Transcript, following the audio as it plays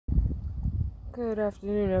Good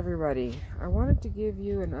afternoon, everybody. I wanted to give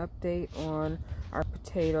you an update on our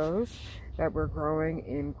potatoes that we're growing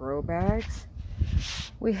in grow bags.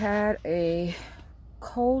 We had a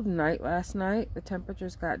cold night last night. The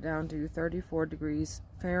temperatures got down to 34 degrees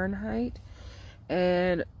Fahrenheit,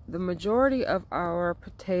 and the majority of our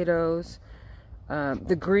potatoes,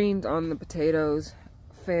 the greens on the potatoes,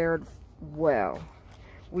 fared well.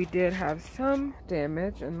 We did have some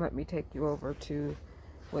damage, and let me take you over to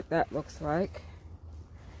what that looks like.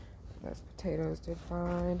 Those potatoes did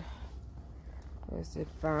fine. Those did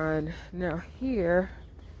fine. Now here,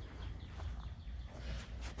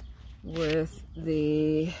 with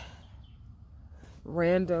the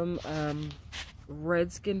random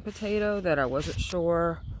red skin potato that I wasn't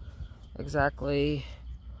sure exactly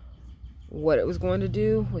what it was going to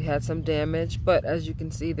do, we had some damage, but as you can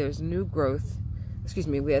see, there's new growth. Excuse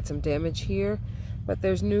me, we had some damage here, but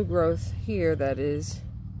there's new growth here that is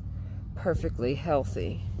perfectly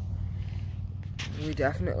healthy. We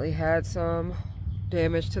definitely had some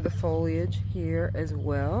damage to the foliage here as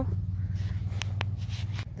well.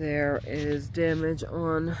 There is damage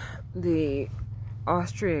on the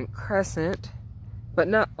Austrian crescent, but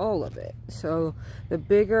not all of it. So the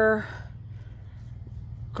bigger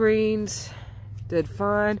greens did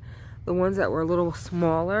fine. The ones that were a little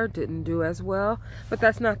smaller didn't do as well, but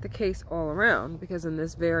that's not the case all around, because in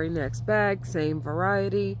this very next bag, same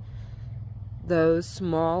variety, those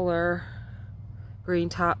smaller green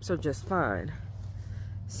tops are just fine.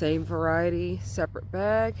 Same variety, separate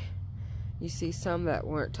bag. You see some that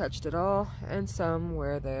weren't touched at all, and some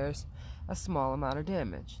where there's a small amount of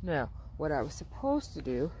damage. Now, what I was supposed to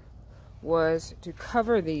do was to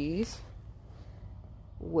cover these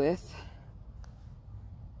with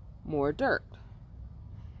more dirt,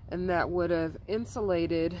 and that would have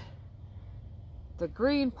insulated the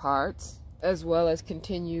green parts as well as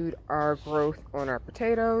continued our growth on our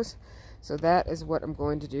potatoes. So that is what I'm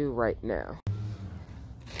going to do right now.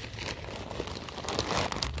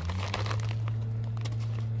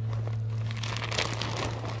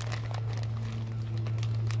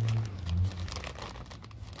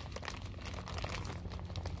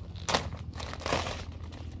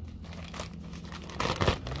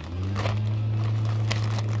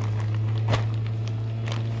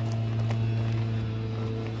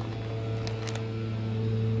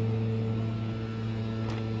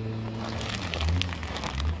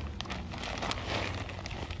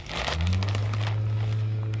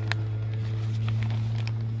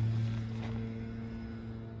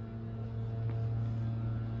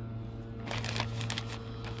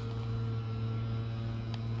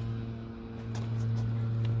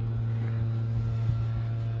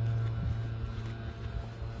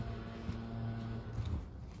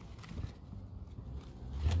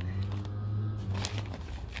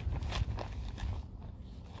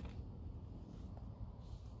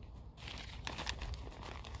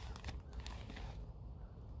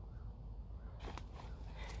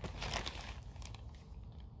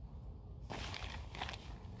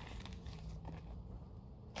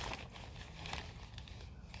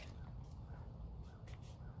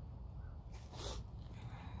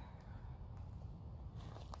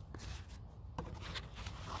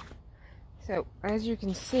 So, as you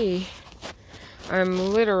can see, I'm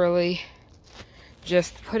literally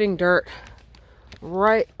just putting dirt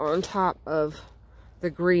right on top of the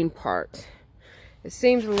green part. It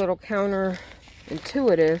seems a little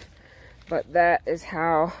counterintuitive, but that is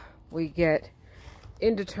how we get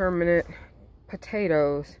indeterminate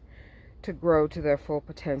potatoes to grow to their full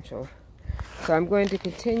potential. So I'm going to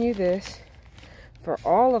continue this for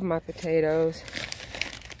all of my potatoes,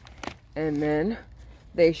 and then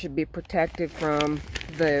they should be protected from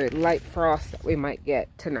the light frost that we might get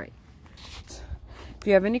tonight. If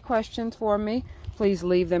you have any questions for me, please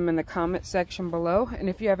leave them in the comment section below. And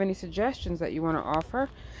if you have any suggestions that you want to offer,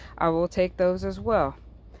 I will take those as well.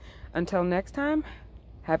 Until next time,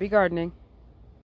 happy gardening.